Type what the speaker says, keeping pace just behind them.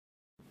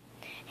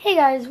Hey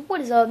guys,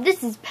 what is up?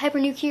 This is Pepper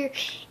Nuke here,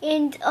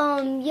 and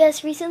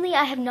yes, recently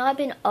I have not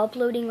been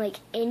uploading like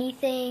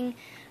anything,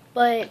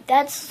 but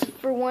that's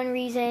for one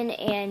reason,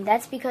 and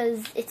that's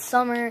because it's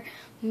summer.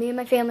 Me and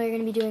my family are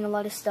going to be doing a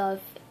lot of stuff,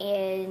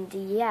 and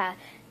yeah,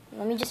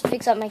 let me just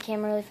fix up my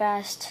camera really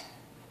fast.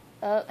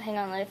 Oh, hang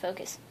on, let it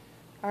focus.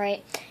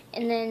 Alright,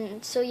 and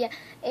then, so yeah,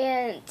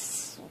 and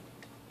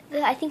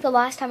I think the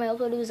last time I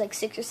uploaded was like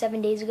 6 or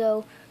 7 days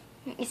ago.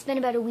 It's been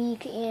about a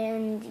week,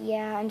 and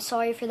yeah, I'm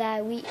sorry for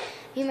that. Me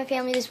and my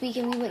family this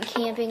weekend, we went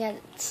camping at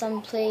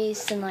some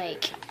place, and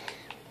like,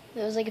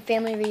 it was like a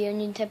family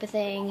reunion type of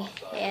thing,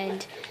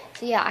 and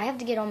so yeah, I have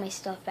to get all my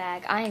stuff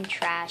back. I am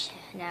trash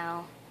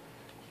now.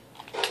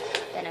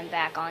 Then I'm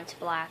back onto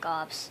Black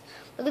Ops.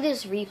 Look at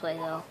this replay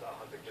though.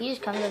 He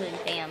just comes up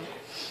and bam.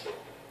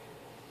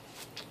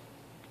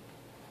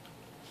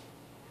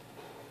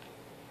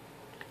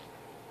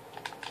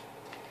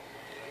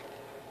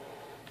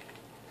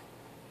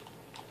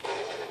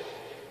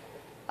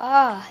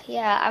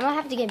 Yeah, I'm gonna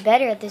have to get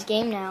better at this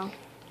game now.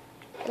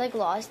 I like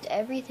lost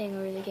everything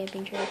over the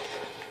camping trip.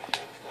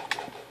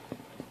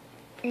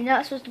 You're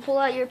not supposed to pull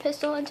out your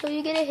pistol until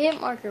you get a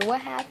hit marker.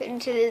 What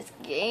happened to this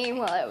game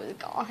while I was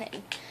gone?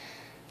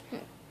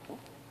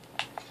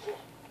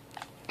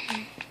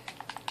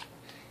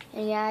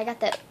 And yeah, I got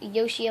that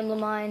Yoshi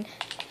emblem on,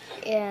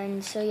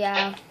 and so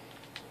yeah,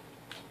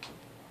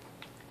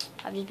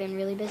 I've just been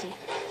really busy.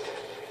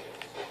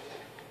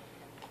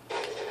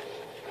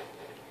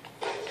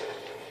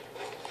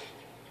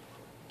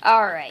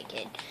 Alright,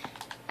 good.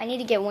 I need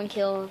to get one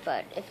kill,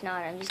 but if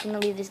not, I'm just going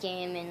to leave this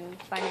game and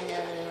find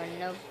another one.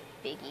 No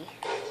biggie.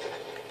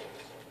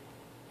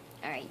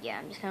 Alright, yeah,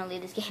 I'm just going to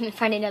leave this game and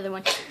find another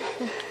one.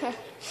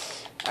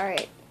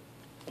 Alright.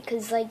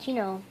 Because, like, you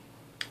know,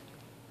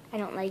 I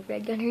don't like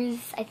red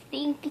gunners. I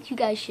think you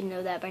guys should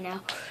know that by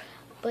now.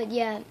 But,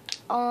 yeah,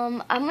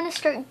 I'm going to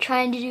start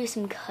trying to do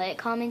some cut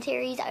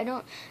commentaries. I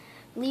don't...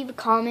 Leave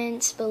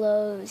comments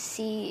below, and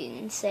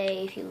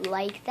say if you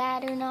like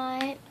that or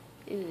not.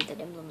 Ooh, that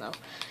emblem though.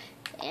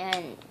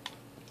 And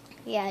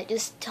yeah,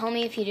 just tell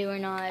me if you do or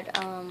not.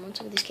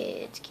 Let's look at this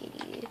kid. It's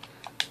Katie.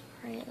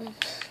 Alright,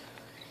 let's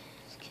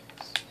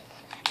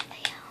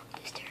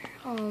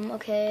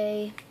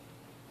okay.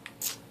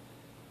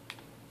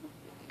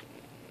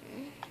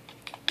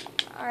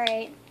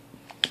 Alright.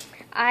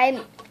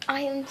 I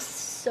am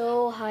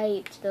so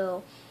hyped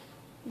though,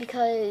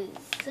 because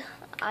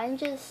I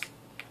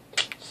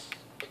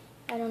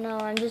don't know,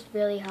 I'm just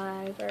really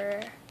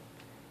hyper.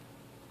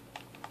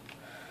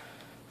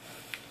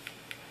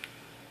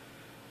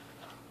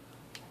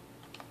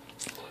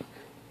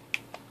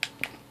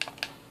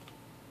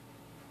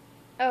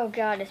 Oh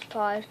god, it's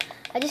paused.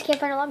 I just can't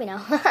find a lobby now.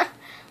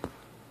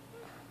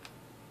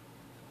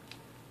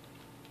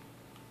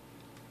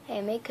 Hey,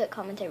 I may cut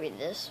commentary to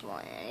this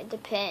one. It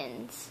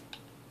depends.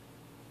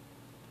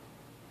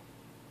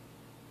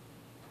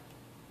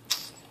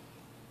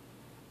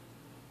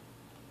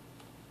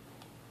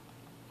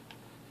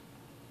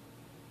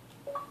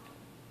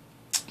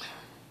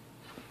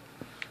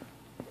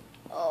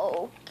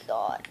 Oh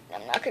god,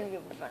 I'm not gonna be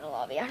able to find a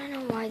lobby. I don't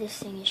know why this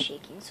thing is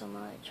shaking so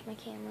much, my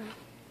camera.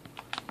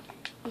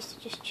 Needs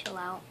to just chill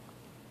out.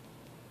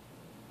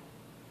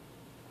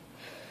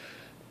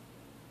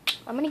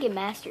 I'm gonna get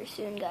master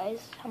soon,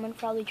 guys. I'm gonna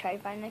probably try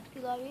to find an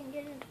XP lobby and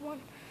get into one.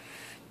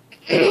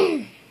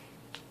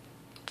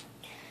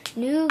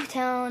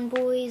 Nuketown,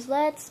 boys,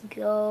 let's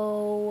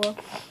go.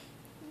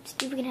 Let's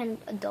see if we can have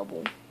a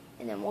double,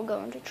 and then we'll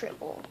go into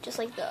triple, just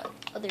like the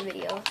other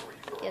video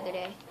the other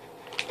day.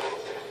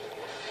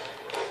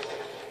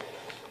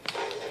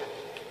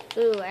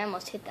 Ooh, I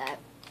almost hit that.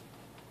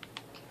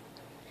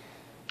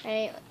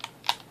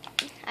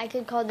 I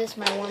could call this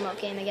my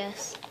warm-up game, I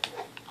guess.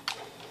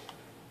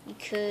 You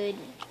could.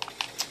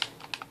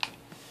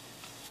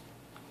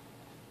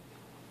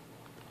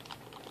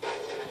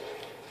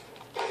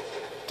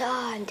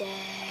 Oh, I'm dead.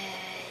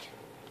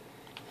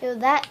 Yo,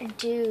 that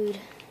dude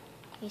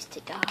needs to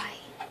die.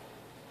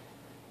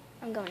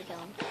 I'm going to kill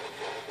him.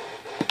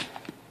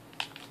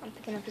 I'm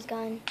picking up his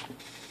gun.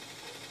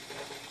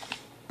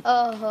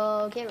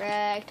 Oh, get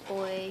wrecked,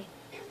 boy.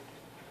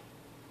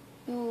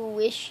 You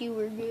wish you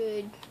were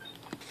good.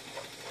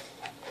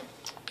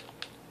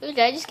 Ooh, did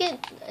I just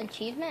get an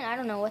achievement? I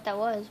don't know what that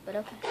was, but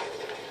okay. I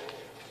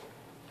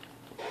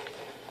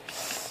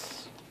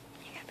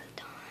got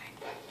moved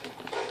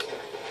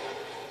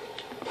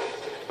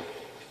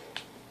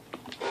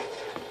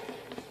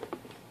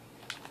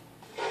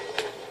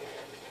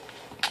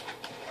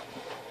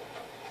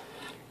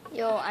on.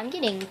 Yo, I'm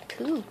getting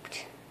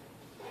pooped.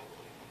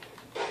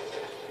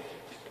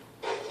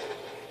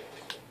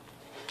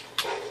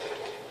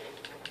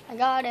 I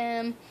got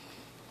him.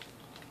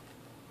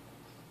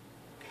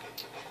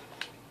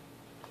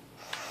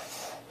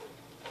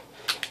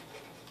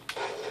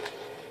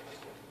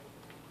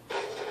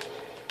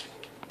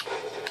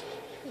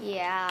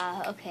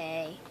 Yeah,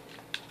 okay.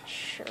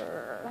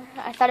 Sure.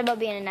 I thought about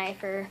being a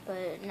knifer,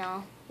 but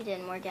no, it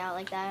didn't work out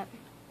like that.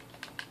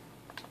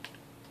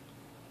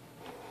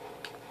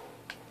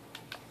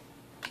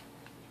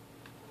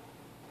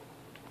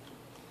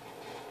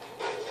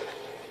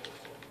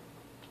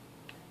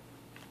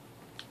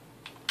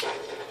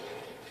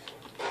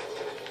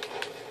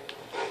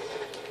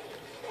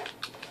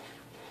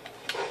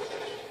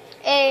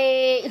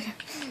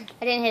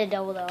 I didn't hit a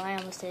double though. I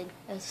almost did.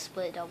 It was a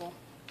split double.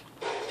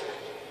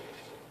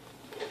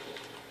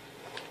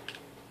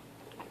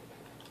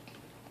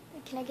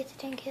 Can I get to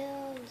 10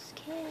 kills?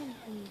 Can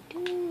he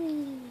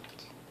do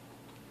it?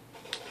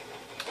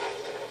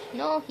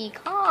 No, he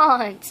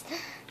can't.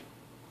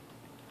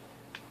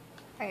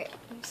 Alright,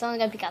 someone's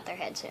gonna pick out their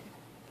head soon.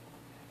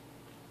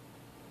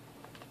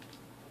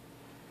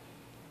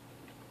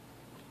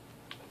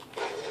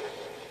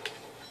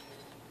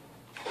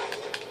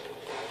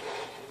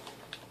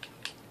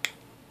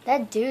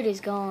 That dude is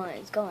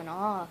going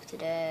off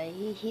today.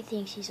 He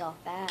thinks he's off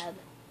fab.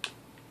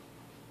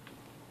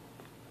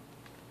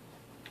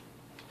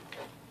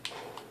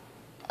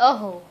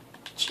 Oh,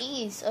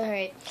 jeez.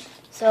 Alright,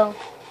 so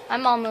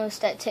I'm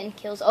almost at 10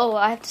 kills. Oh,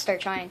 I have to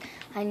start trying.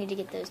 I need to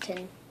get those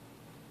 10.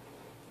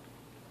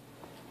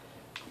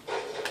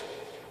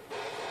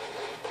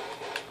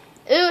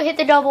 Ooh, hit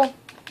the double.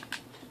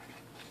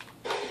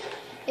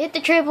 Hit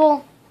the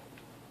triple.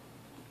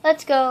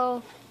 Let's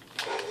go.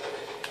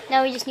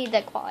 Now we just need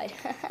that quad.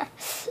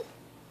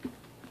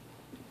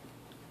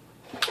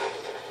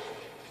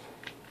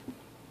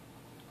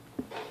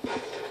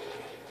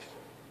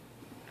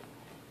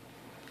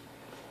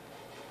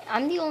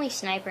 I'm the only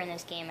sniper in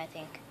this game, I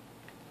think.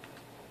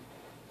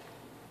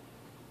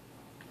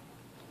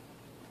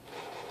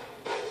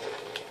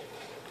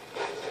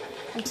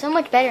 I'm so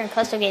much better in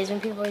custom games when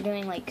people are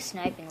doing like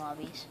sniping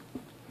lobbies.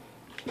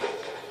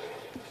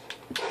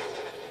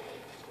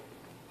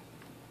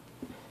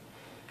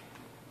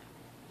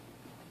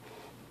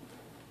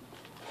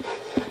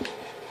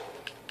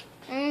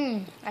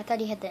 I thought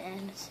he had the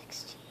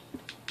M16.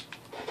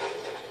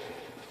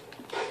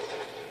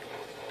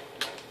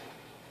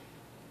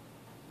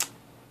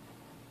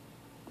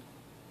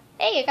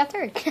 Hey, I got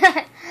third.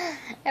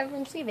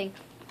 Everyone's leaving.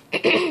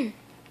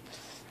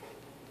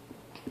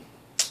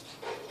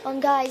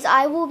 Guys,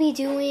 I will be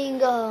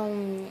doing,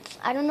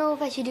 I don't know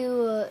if I should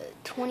do a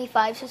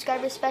 25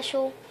 subscriber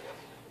special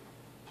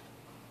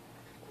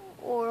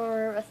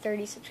or a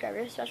 30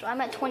 subscriber special.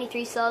 I'm at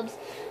 23 subs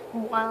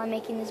while I'm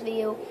making this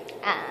video.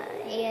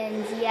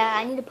 And yeah,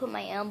 I need to put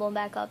my emblem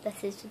back up that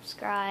says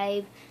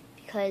subscribe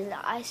because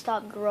I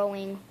stopped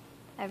growing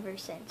ever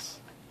since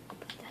I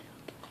put that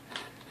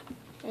up.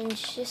 And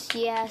it's just,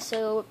 yeah,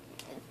 so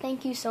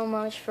thank you so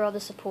much for all the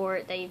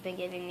support that you've been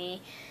giving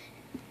me.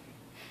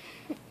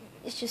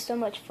 It's just so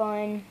much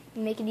fun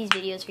making these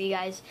videos for you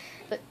guys.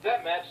 But has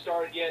that match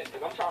started yet?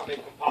 Because I'm trying to make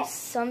some pop.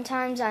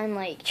 Sometimes I'm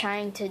like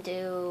trying to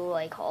do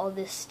like all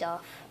this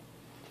stuff,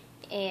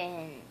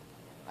 and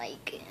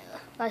like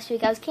last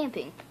week I was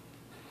camping.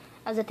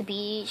 I was at the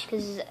beach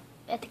because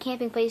at the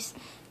camping place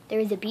there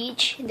was a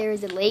beach, there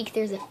was a lake,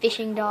 there was a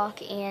fishing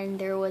dock, and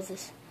there was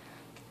this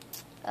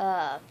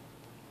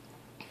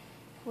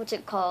what's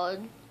it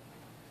called?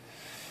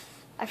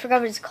 I forgot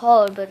what it's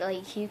called, but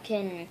like you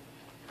can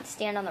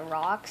stand on the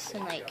rocks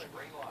and like,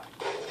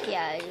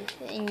 yeah,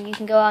 and you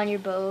can go on your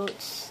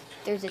boats.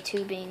 There's a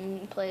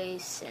tubing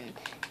place, and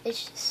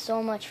it's just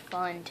so much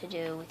fun to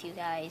do with you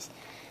guys.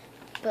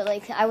 But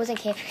like, I wasn't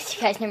camping with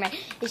you guys, never mind.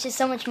 It's just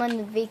so much fun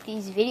to make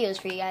these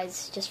videos for you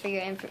guys, just for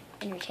your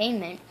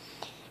entertainment.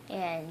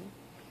 And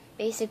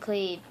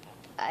basically,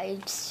 I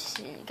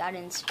just got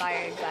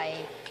inspired by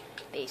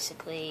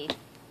basically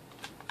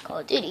Call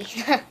of Duty.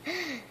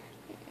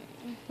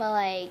 But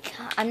like,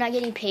 I'm not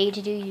getting paid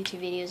to do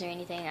YouTube videos or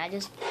anything. I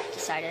just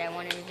decided I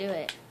wanted to do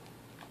it.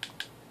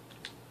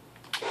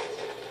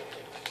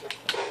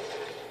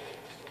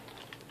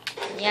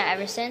 And yeah,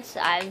 ever since,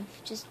 I've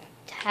just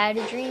had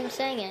a dream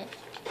saying it.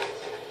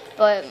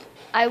 But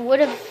I would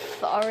have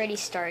already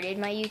started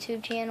my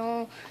YouTube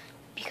channel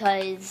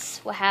because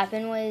what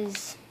happened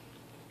was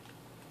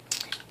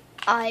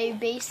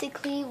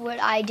what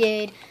I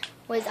did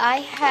was I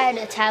had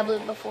a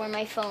tablet before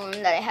my phone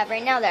that I have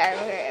right now that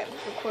I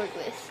record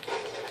with.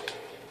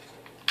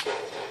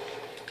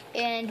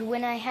 And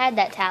when I had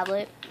that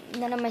tablet,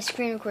 none of my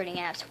screen recording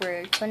apps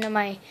worked. So none of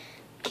my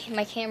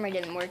camera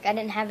didn't work. I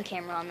didn't have a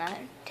camera on that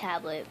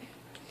tablet.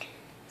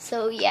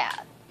 So yeah,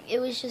 it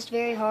was just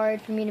very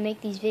hard for me to make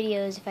these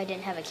videos if I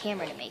didn't have a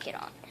camera to make it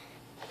on.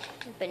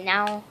 But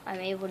now I'm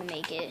able to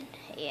make it,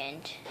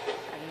 and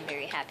I'm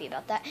very happy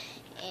about that.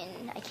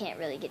 And I can't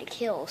really get a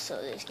kill, so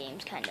this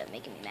game's kind of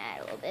making me mad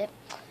a little bit.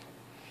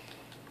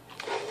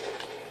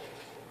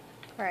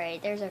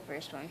 Alright, there's our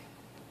first one.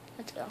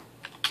 Let's go.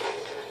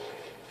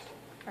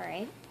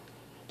 Alright.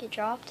 Get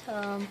dropped.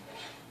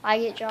 I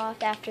get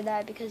dropped after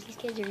that because these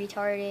kids are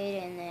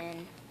retarded, and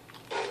then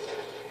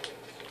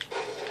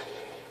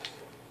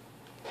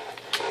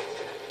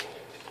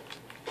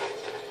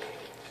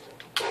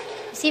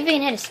see if we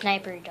can hit a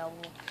sniper double.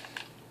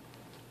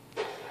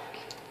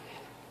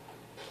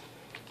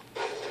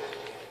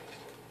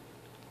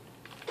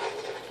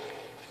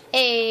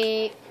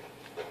 Hey.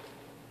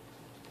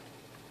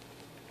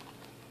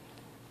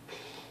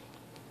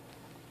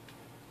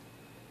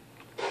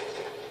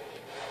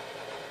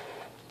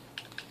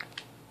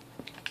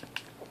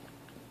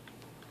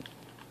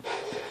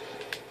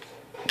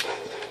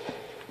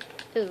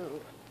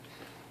 Ooh.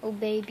 Oh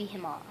baby,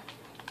 him off.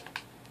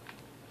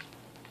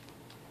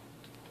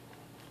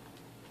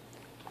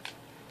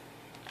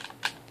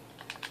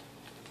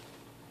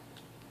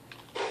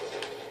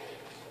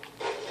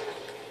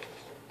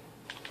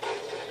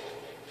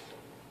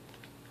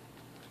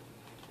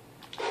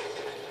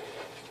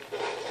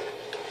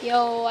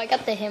 Yo, I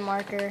got the hit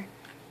marker.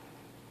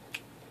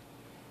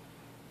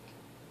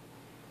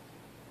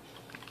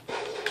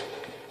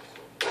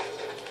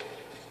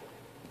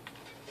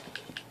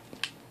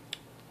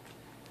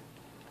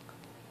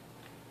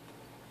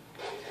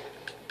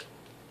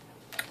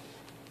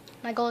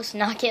 My goal is to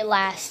not get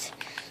last.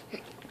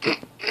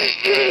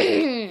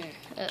 Oh,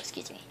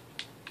 excuse me.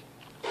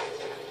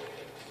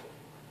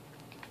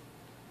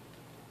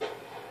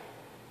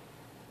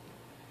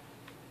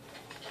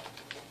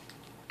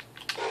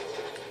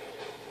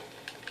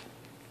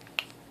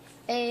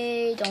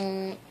 Hey,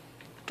 don't.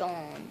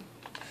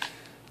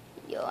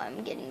 Yo,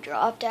 I'm getting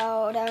dropped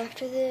out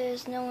after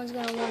this. No one's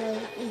gonna want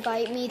to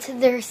invite me to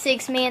their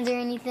 6-mans or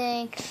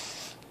anything.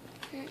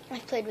 I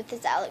played with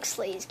this Alex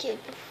Slays kid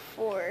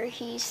before.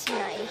 He was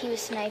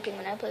sniping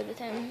when I played with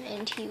him,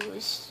 and he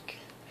was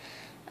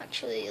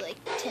actually like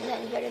 10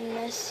 times better than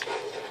this.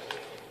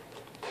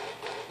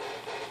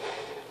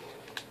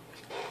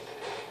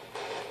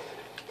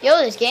 Yo,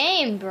 this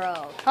game,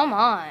 bro. Come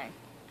on.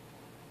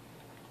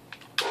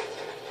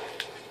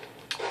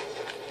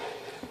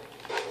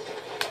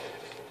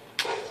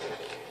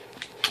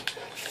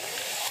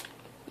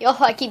 Yo,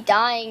 I keep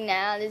dying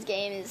now. This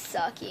game is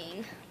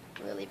sucking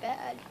really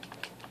bad.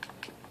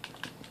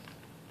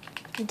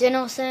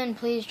 Dinelson,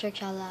 please trick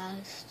shot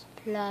last.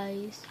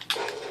 Please.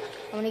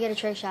 I want to get a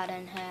trick shot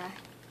in here.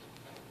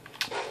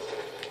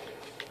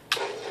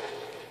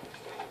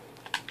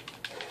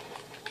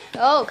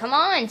 Oh, come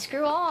on.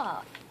 Screw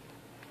off.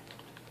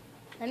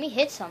 Let me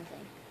hit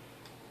something.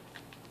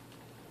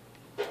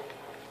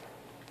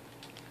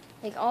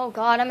 Like, oh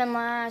god, I'm in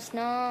last.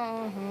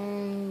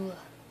 No.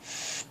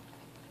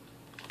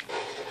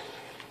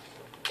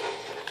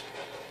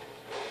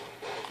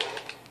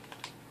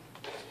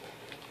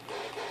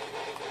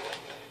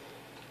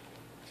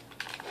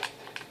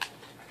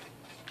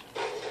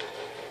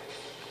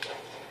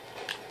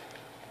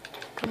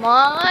 Come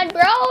on,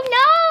 bro.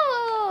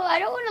 No. I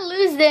don't want to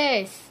lose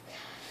this.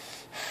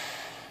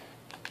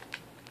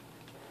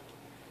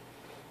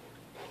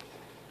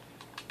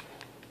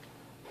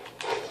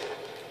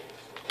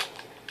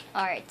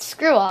 Alright,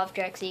 screw off,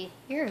 Drexy.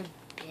 You're a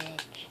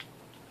bitch.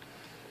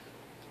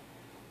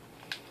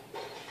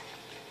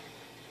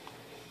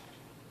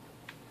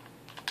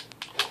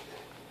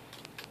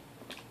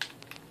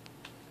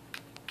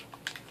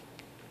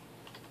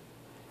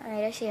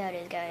 Alright, I see how it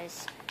is,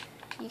 guys.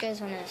 You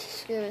guys want to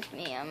screw with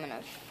me, I'm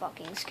gonna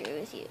fucking screw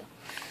with you.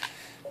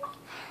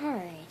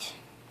 Alright.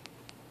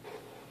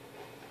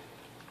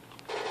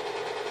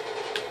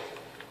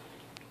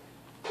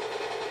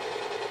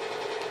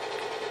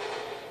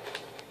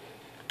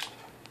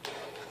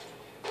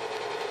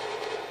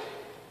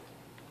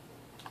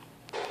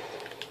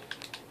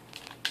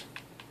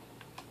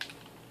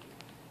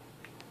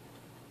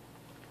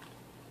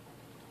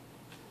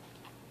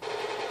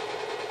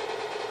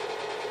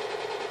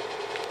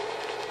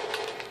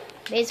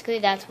 Basically,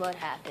 that's what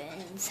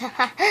happens.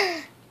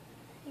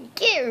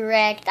 Get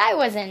wrecked. I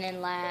wasn't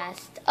in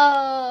last.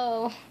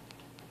 Oh.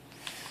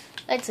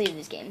 Let's leave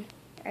this game.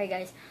 Alright,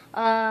 guys.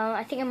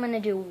 I think I'm going to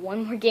do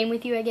one more game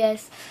with you, I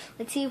guess.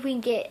 Let's see if we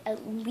can get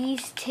at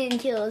least 10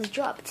 kills.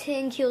 Drop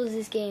 10 kills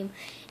this game.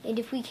 And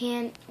if we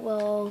can't,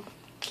 well,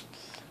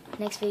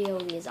 next video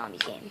will be a zombie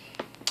game.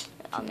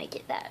 I'll make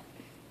it that.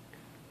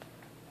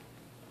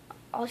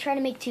 I'll try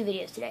to make 2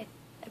 videos today.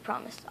 I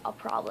promise. I'll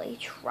probably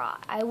try.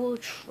 I will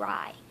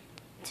try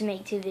to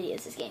make 2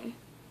 videos this game.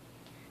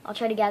 I'll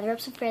try to gather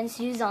up some friends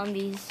to do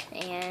zombies,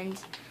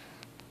 and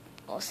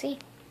we'll see.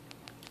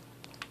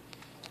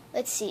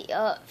 Let's see.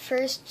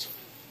 First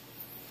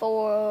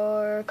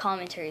 4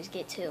 commentaries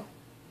get to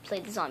play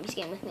the zombies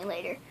game with me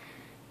later.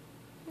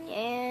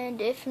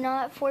 And if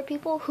not 4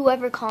 people,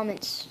 whoever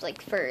comments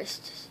like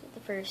first,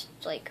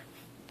 like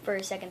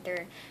first, second,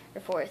 third,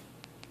 or fourth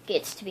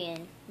gets to be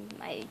in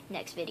my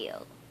next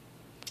video.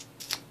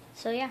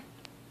 So yeah.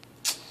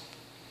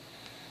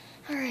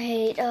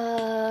 Alright,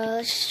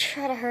 let's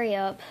try to hurry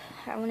up.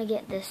 I want to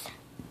get this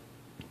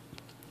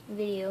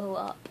video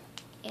up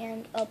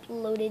and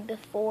uploaded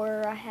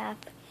before I have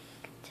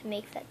to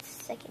make that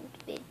second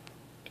vid.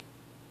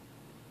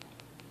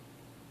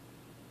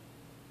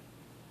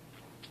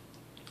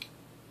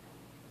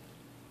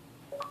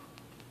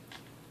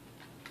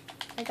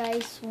 Hi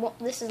guys,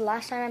 this is the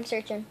last time I'm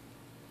searching.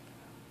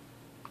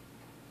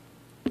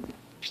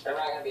 They're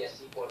not gonna be a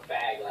C4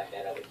 bag like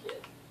that other kid.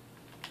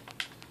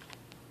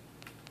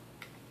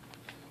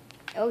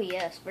 Oh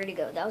yes,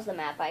 Vertigo. That was the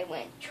map I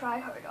went try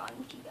hard on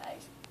with you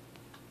guys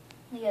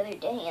the other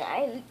day, and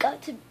I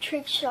got to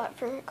trick shot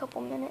for a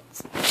couple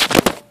minutes.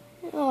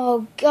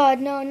 Oh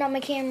god, no, not my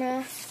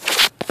camera.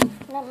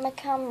 Not my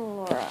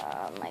camera.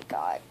 Oh my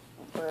god.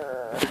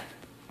 Brr.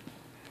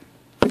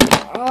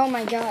 Oh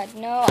my god,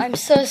 no, I'm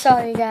so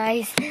sorry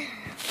guys.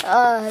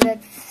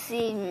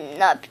 See,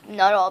 not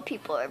all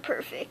people are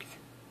perfect.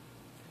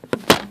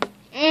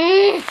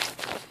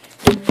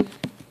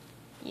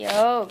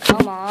 Yo,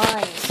 come on,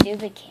 you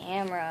stupid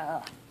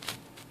camera.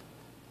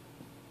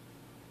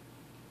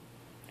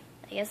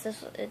 I guess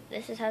this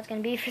is how it's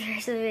gonna be for the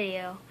rest of the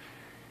video.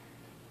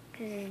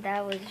 Because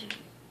that was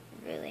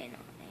really annoying.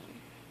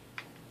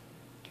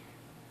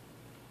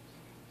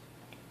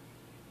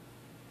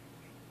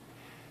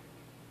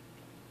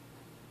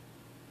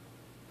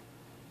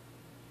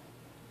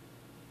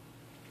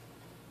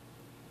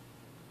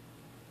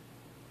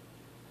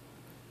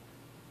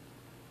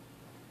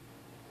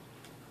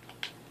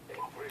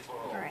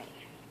 Alright.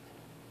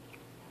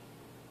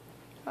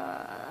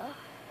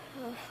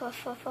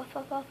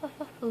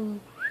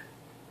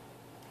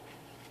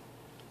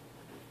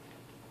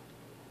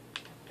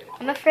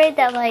 I'm afraid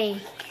that, like,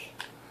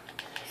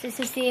 since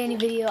this is the only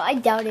video, I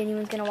doubt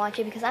anyone's gonna watch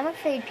it because I'm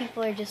afraid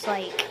people are just,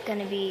 like,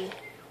 gonna be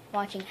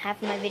watching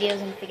half of my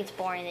videos, and if it gets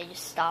boring, they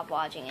just stop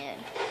watching it.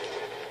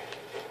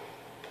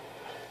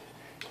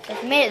 So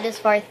if you made it this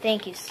far,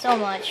 thank you so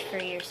much for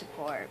your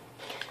support.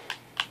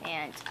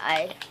 And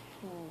I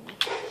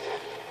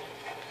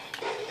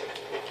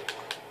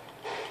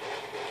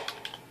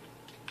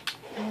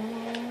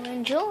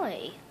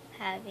enjoy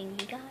having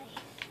you guys.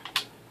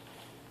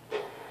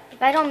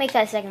 If I don't make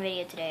that second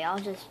video today, I'll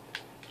just,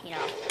 you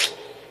know,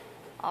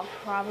 I'll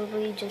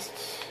probably just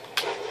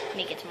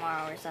make it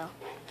tomorrow or so.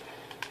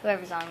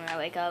 Whoever's on when I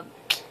wake up,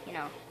 you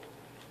know,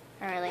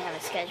 I don't really have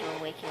a schedule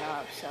waking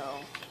up, so.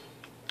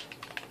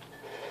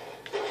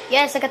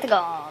 Yes, I got the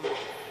gum.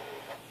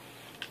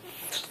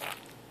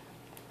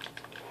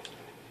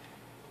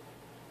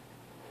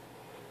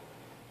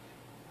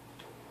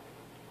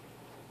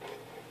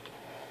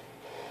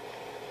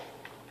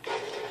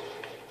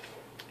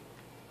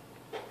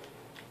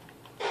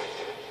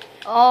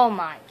 Oh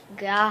my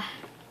god.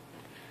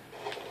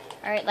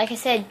 Alright, like I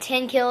said,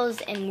 10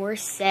 kills and we're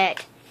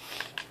set.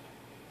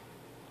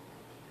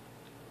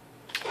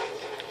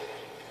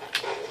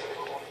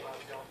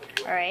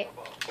 Alright.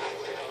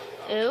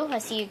 Ooh, I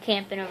see you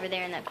camping over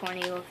there in that corner,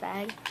 you little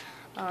fag.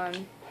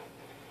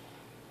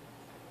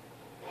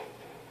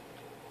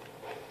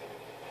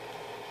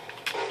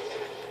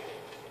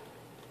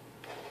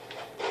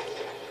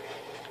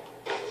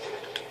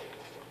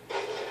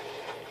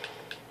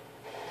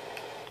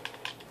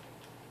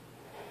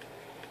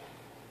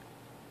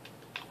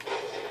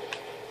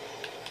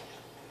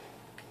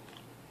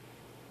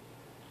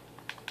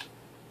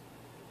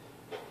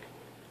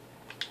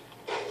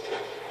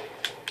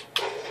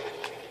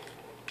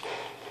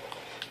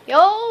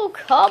 Yo,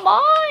 come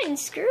on!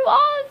 Screw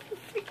off,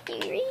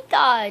 freaking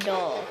retard!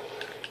 Oh.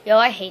 Yo,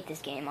 I hate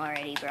this game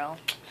already, bro.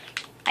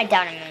 I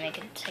doubt I'm gonna make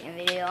a second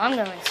video. I'm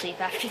going to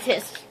sleep after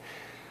this.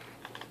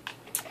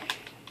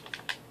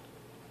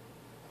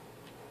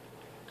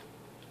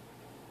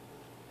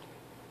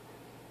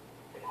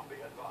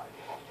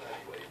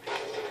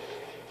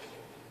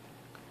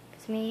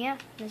 Cause me, yeah,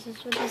 this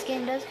is what this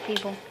game does to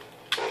people.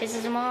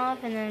 Pisses them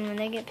off, and then when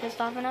they get pissed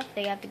off enough,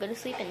 they have to go to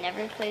sleep and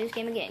never play this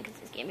game again, because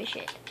this game is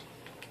shit.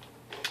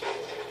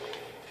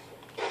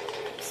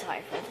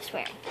 Sorry for the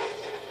swearing.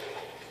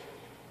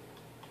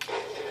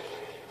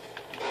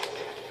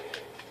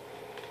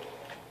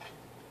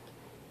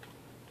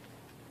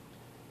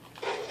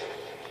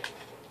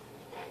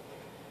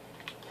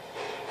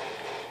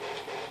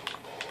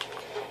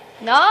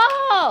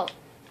 No!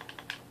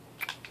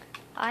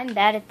 I'm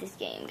bad at this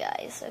game,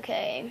 guys,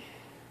 okay?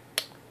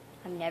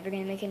 I'm never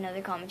gonna make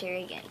another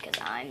commentary again, because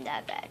I'm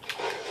that bad.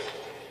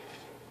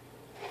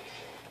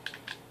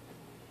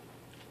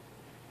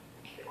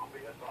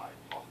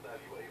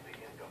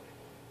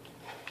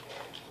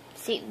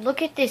 See,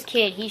 look at this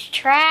kid. He's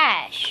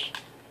trash.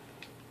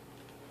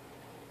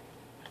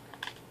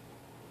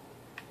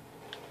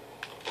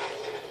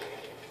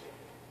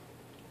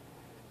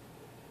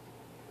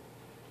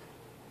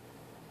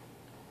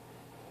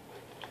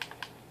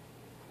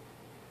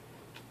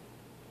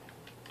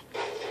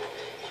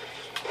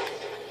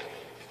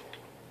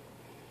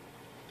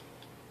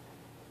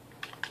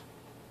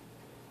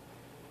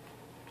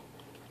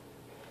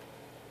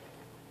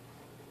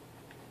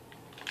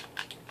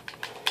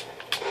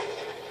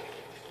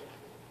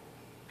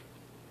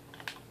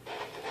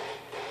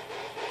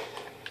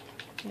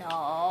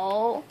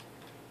 No.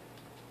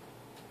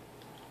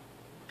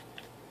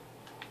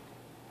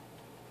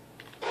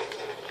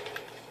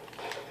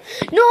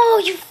 No,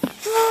 you.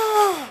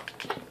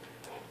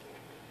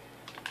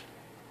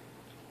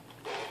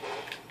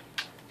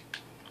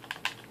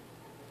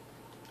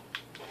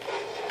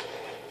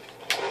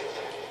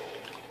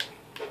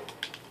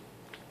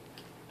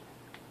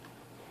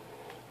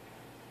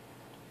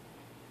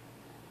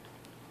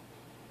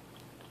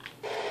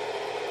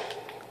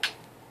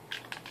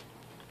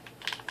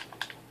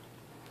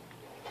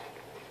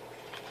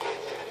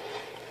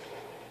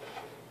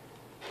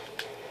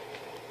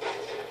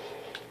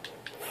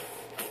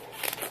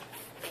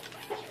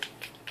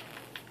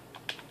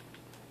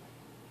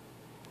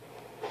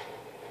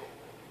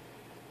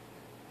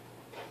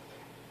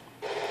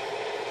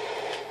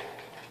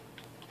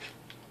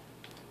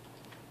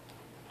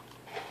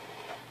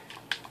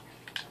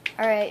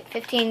 Alright,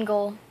 15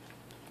 goal.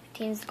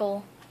 15's the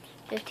goal.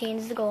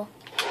 15's the goal.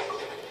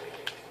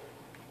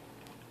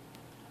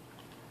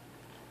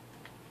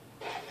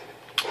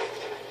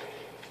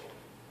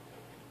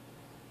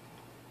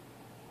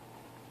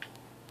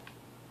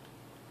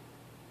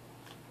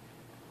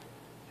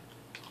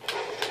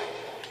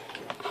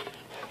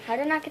 How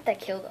did I not get that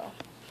kill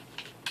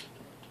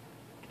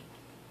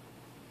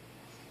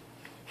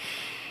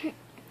though?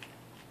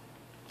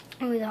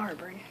 Ooh, the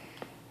heartburn.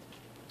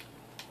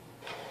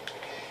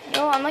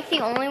 Yo, I'm like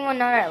the only one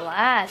not at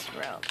last,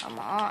 bro. Come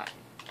on.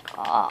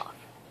 Cough.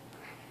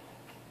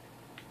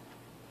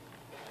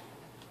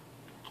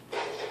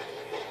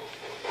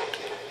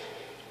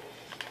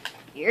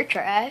 You're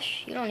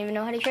trash. You don't even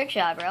know how to trick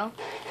shot, bro.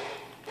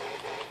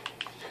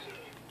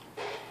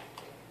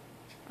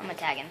 I'm gonna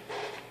tag him.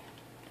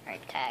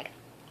 Alright, tag.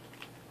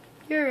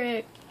 You're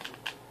it.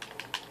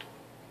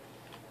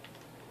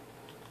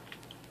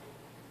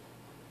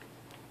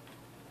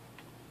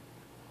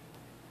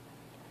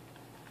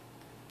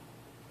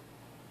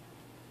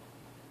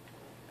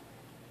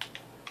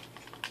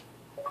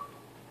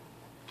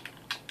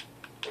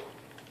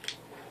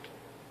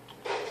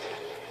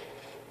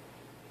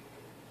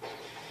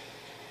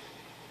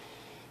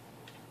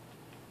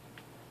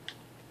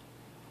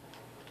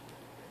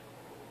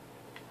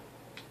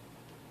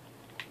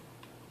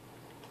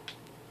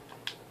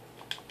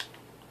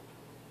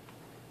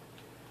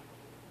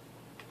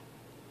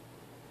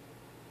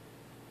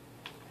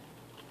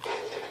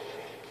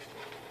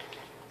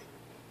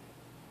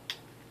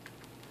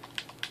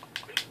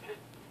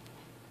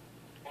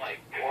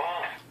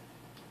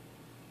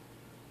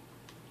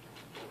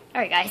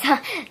 Alright guys,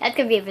 that's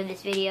gonna be it for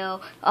this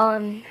video.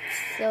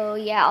 So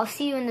yeah, I'll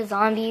see you in the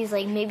zombies,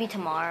 like maybe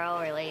tomorrow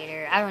or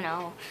later, I don't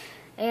know.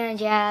 And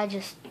yeah,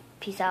 just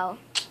peace out.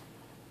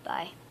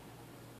 Bye.